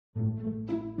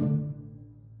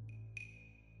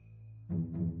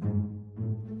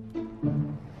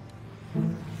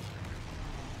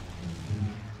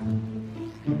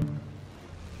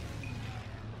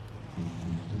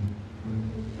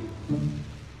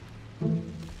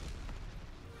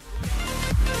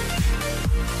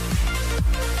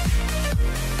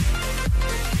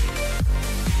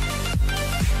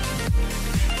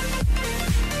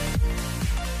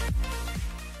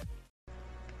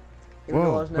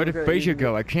Where did Frazier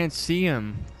go? I can't see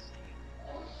him.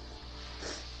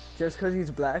 Just because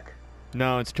he's black?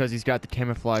 No, it's because he's got the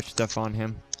camouflage stuff on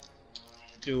him.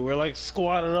 Dude, we're like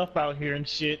squatted up out here and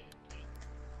shit.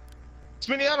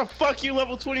 Smitty, how the fuck you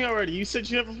level 20 already? You said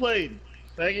you never played.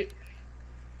 Faggot.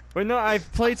 Wait, no,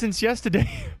 I've played since yesterday.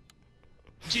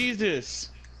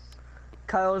 Jesus.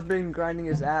 Kyle's been grinding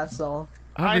his ass off.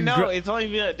 I know, it's only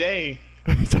been a day.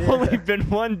 It's only been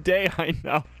one day, I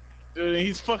know. Dude,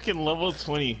 he's fucking level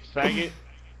 20, faggot.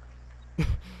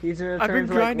 I've been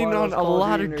grinding on a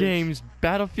lot of games.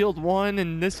 Battlefield 1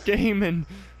 and this game and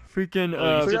freaking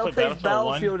we don't play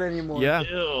Battlefield anymore. Yeah.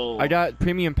 Ew. I got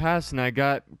Premium Pass and I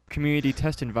got Community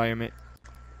Test Environment.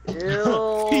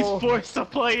 Ew. He's forced to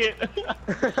play it.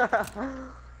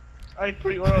 I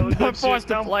pre-ordered I'm forced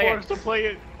to play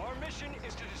it. Our mission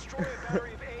is to destroy a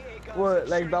battery of AA guns. What,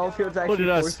 like Battlefield's actually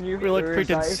forcing you? We look or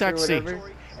freaking dice or sexy.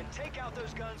 whatever? And take out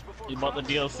those guns before He bought the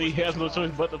DLC, he has no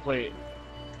choice but to play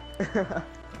it.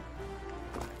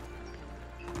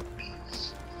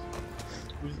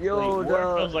 Yo,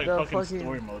 feels like the fucking fucking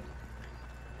story mode.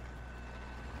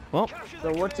 Well,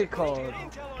 so what's it called?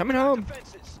 coming home.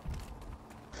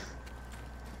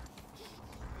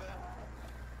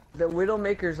 The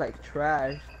Widowmaker's like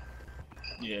trash.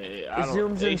 Yeah, It I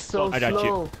don't. zooms in so I got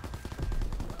slow. you.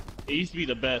 It used to be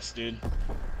the best, dude.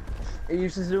 It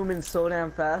used to zoom in so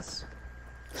damn fast.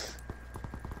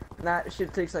 That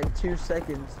shit takes like 2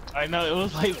 seconds. I know, it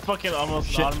was like fucking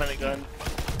almost an automatic gun.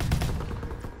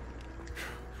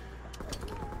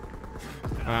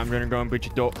 I'm gonna go and breach a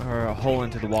door or a hole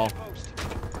into the wall.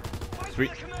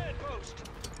 Sweet.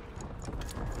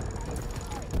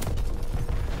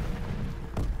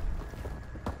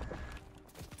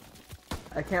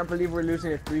 I can't believe we're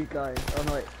losing to 3 guys. Oh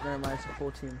no, wait, never mind, it's a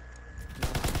full team.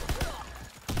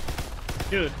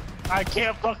 Dude, I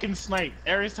can't fucking snipe.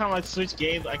 Every time I switch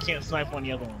games, I can't snipe on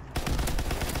the other one.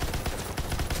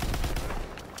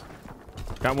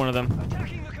 Got one of them.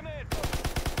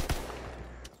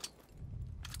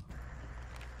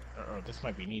 Uh-oh, this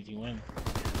might be an easy win.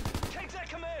 Take that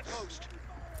command post.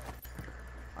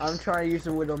 I'm trying to use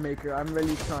the Widowmaker. I'm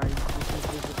really trying. This is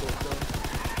difficult,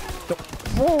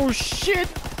 though. Oh shit!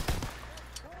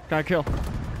 Got a kill.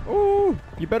 Ooh,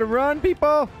 you better run,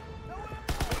 people!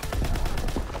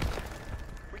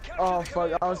 Oh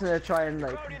fuck, I was gonna try and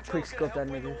like quick scope that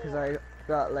nigga because I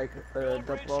got like a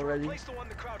double already. Place the one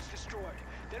the Crouch destroyed.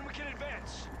 Then we can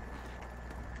advance.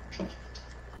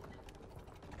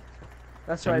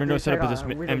 That's I'm right. gonna go bitch, set I up with got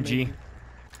this a MG.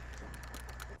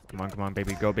 Widowmaker. Come on,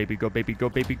 baby, go, baby, go, baby, go,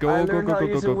 baby, go, I go, go, learned go, how to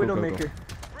go, use go, a go, go, go. Widowmaker.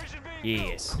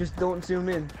 Yes. Just don't zoom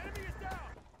in.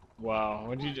 Wow,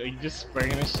 are you just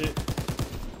spraying this shit?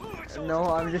 No,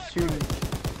 I'm just shooting.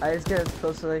 I just get as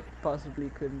close as I possibly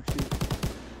could and shoot.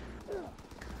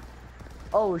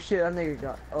 Oh shit, that nigga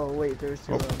got. Oh wait, there's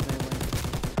 2 of them.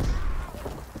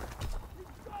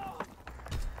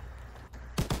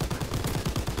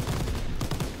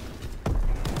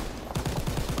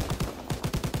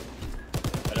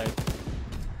 Never mind.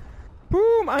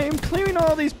 Boom! I am clearing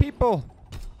all these people!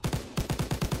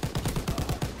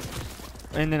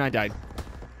 And then I died.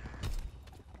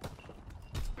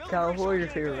 Cal, who are your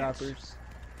favorite rappers?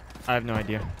 I have no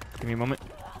idea. Give me a moment.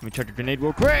 Let me chuck a grenade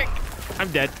real quick! I'm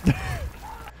dead.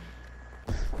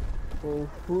 Well,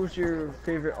 who's your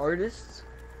favorite artist?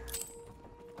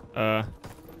 I'm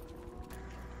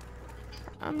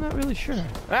not really sure.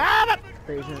 Ah!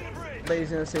 But he's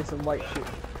gonna say some white shit.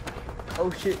 Oh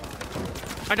shit.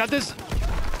 I got this!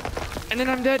 And then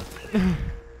I'm dead.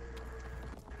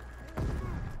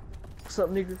 What's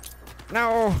up, nigga?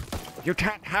 No! You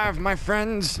can't have my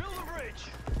friends!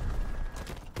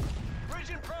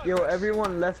 Yo,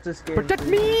 everyone left this game. Protect so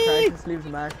me! Can I just leave the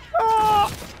match?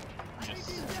 Ah!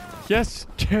 Yes,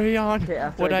 carry on Okay,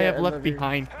 after what I I get have left another-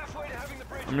 behind.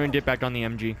 I'm gonna get back on the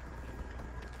MG.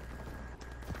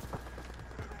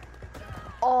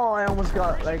 Oh, I almost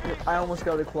got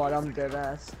the quad. I'm dead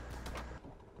ass.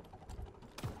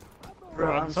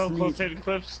 Bro, I'm so asleep. close to hitting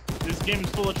clips. This game is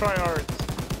full of tryhards.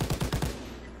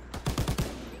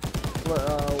 What,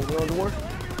 World War?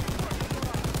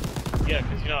 Yeah,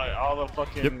 cause you know all the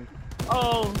fucking. Yep.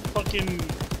 Oh, fucking.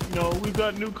 You know, we've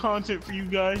got new content for you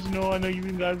guys. You know, I know you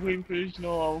guys waiting for this. You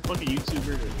know, all fucking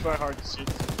YouTubers tryhard shit.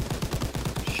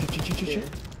 Shit.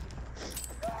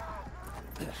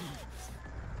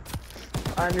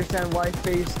 I understand why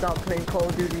FaZe stopped playing Call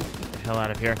of Duty. Get the hell out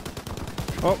of here.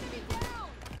 Oh!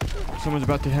 Someone's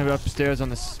about to head upstairs on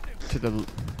this to the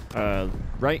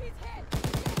right.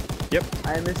 Yep.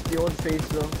 I missed the old FaZe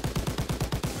though.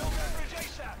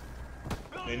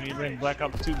 They need to bring Black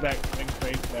Ops 2 back to bring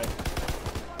Face back.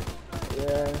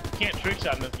 Yeah. You can't trick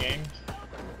shot in this game.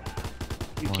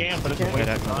 You Come on. can, but it's a Get waste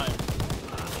out. of time.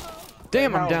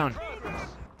 Damn, I'm How? down.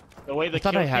 The way the I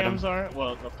thought kill I had cams are,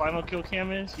 well, the final kill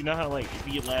cam is, you know how like if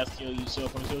you get last kill, you show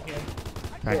up on the kill cam.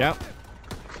 Right out.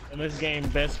 In this game,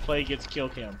 best play gets kill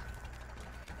cam.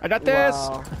 I got this.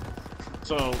 Wow.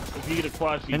 So if you get a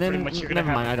quad feed, And then- pretty much you're gonna never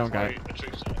have mind, I don't got it. a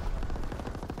trick shot.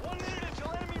 1 minute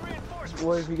until enemy reinforcements.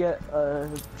 What if you get a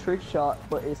trick shot,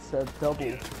 but it's a double? I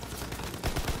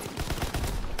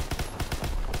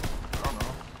don't know.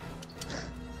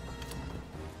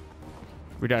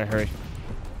 We gotta hurry.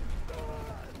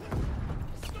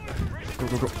 Go,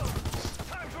 go, go.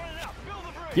 Time's running out. Build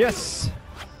the bridge. Yes.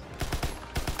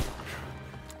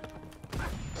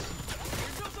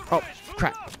 Build the Oh, bridge. Move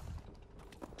crap. up.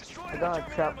 Destroy I the got a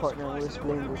two trap ammo partner supplies who's and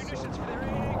playing deliver this munitions song. for their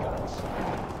AA guns.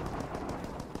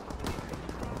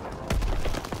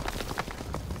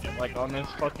 Yeah, like on this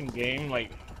fucking game,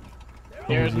 like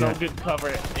there's no yeah. good cover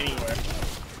anywhere.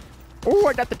 Oh,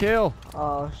 I got the kill.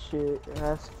 Oh shit,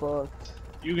 that's fucked.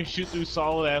 You can shoot through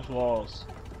solid ass walls.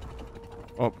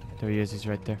 Oh, there he is. He's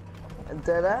right there.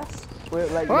 Dead ass?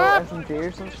 With like no Ah! SMG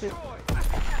or some shit?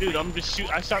 Dude, I'm just shoot.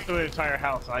 I shot through the entire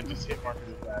house. I just hit marker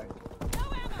this guy.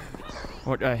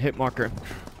 What? Hit marker.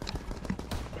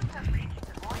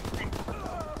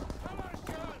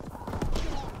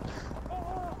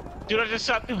 Dude, I just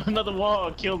shot through another wall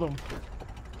and killed him.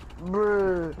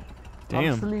 Bruh. Damn. I'm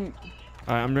asleep.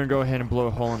 All right, I'm gonna go ahead and blow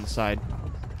a hole in the side.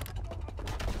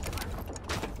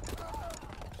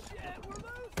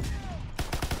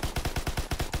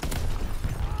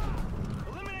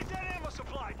 Eliminate that ammo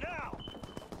supply now.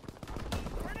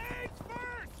 Grenades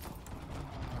first.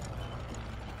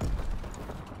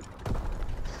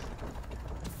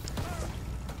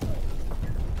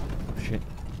 Shit.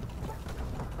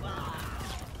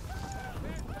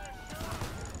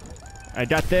 I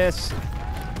got this.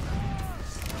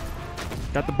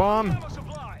 Got the bomb. Ammo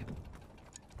supply.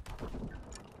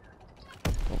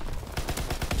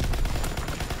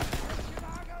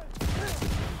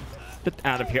 Get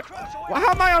out of here. Well,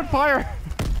 how am I on fire?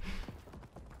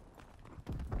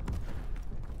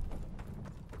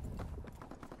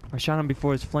 I shot him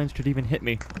before his flames could even hit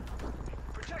me.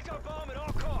 Protect our bomb at all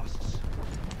costs.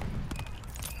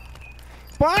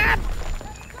 What?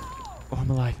 Oh, I'm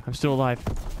alive. I'm still alive.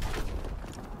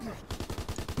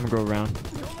 I'm gonna go around.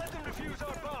 Don't let them defuse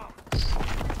our bomb.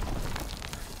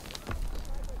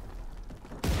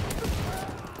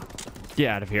 Get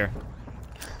out of here.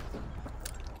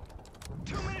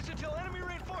 2 minutes until enemy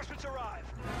reinforcements arrive.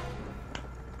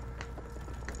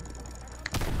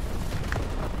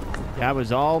 That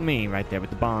was all me right there with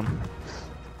the bomb.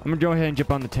 I'm gonna go ahead and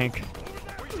jump on the tank.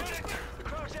 We did it. The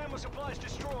Crow's ammo supply is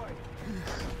destroyed.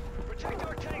 Protect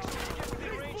our tanks so we can get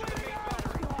within range of the main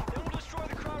battery. Then we'll destroy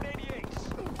the Crowd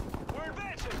 88s. We're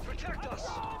advancing. Protect us.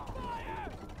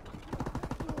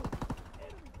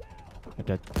 I'm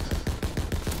dead.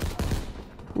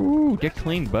 Ooh, get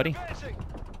clean, buddy. Advancing.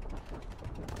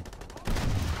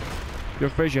 Yo,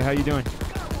 Frazier, how you doing? The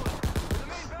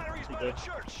main battery's by the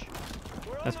church.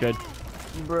 We're on That's the good.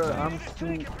 Bruh, I'm tank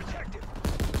asleep. and protected.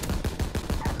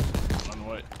 On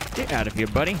what? Get out of here,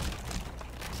 buddy.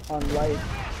 On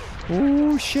life.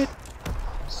 Ooh, shit.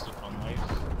 Sleep on life.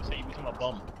 That's how you become a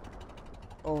bum.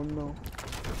 Oh no.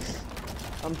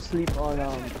 I'm asleep on We're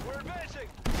advancing.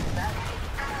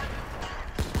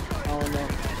 oh no.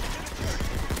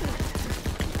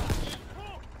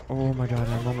 Oh my god,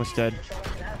 I'm almost dead.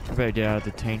 I better get out of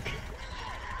the tank.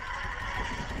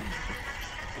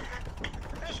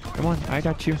 Come on, I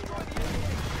got you.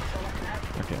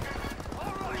 Okay.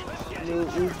 No,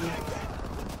 easy.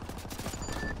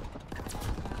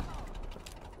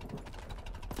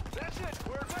 That's it.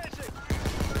 We're advancing.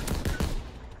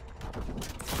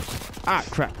 Ah,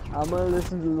 crap. I'm gonna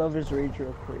listen to Lover's Rage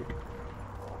real quick.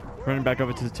 Running back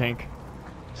over to the tank.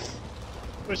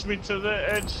 Push me to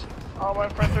the edge. All my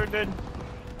friends are dead.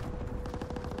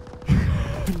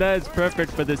 That is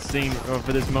perfect for this scene, or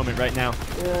for this moment right now.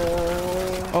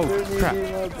 Yeah, Oh, crap.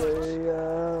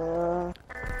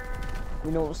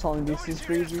 You know what song this is,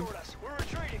 Crazy? Escort us. We're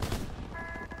retreating.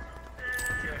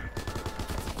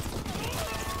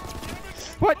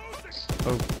 What?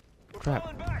 Oh, We're crap.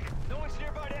 falling back. No one's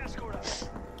nearby to escort us.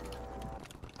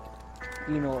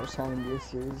 You know what song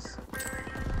this is.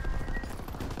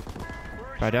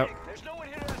 We're Right out. retreating. There's no one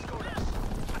here to escort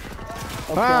us.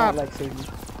 Okay, Ah! I like singing.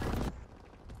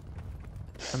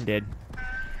 I'm dead.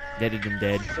 Deaded and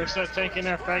dead. Fix that tank in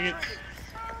there, faggots.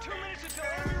 2 minutes until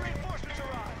enemy reinforcements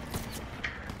arrive.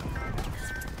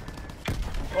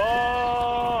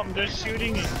 Oh, I'm just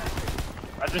shooting it.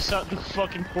 I just shot the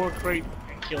fucking pork crate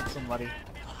and killed somebody.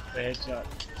 The headshot.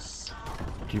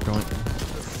 Keep going.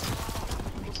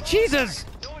 Jesus!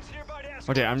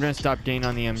 Okay, I'm gonna stop gain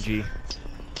on the MG.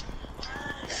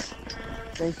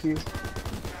 Thank you.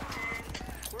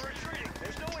 We're retreating.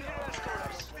 There's no one here to escort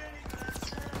us.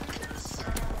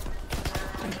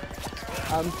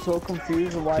 I'm so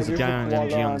confused why There's a guy on an MG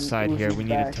koala on the side here. Uzi's We need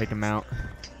to back. take him out.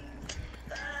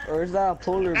 Or is that a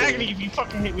polar bear? Agony if you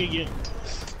fucking hit me again.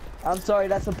 I'm sorry,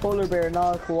 that's a polar bear,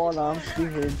 not a koala. I'm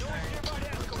stupid.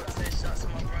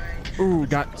 Ooh,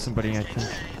 got somebody, I think.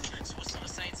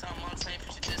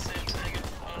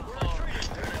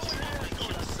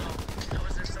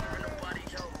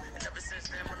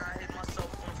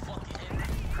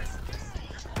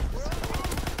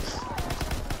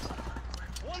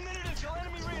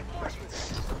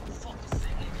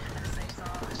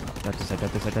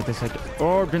 Got this side.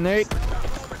 Oh, grenade!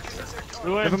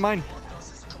 Never mind.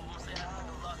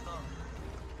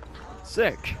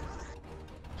 Sick.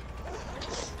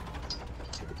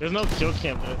 There's no kill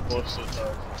cam for that bullshit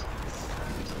though.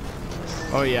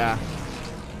 Oh yeah.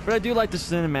 But I do like the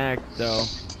cinematic though.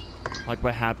 Like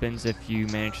what happens if you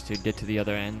manage to get to the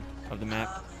other end of the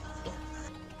map.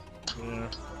 Yeah.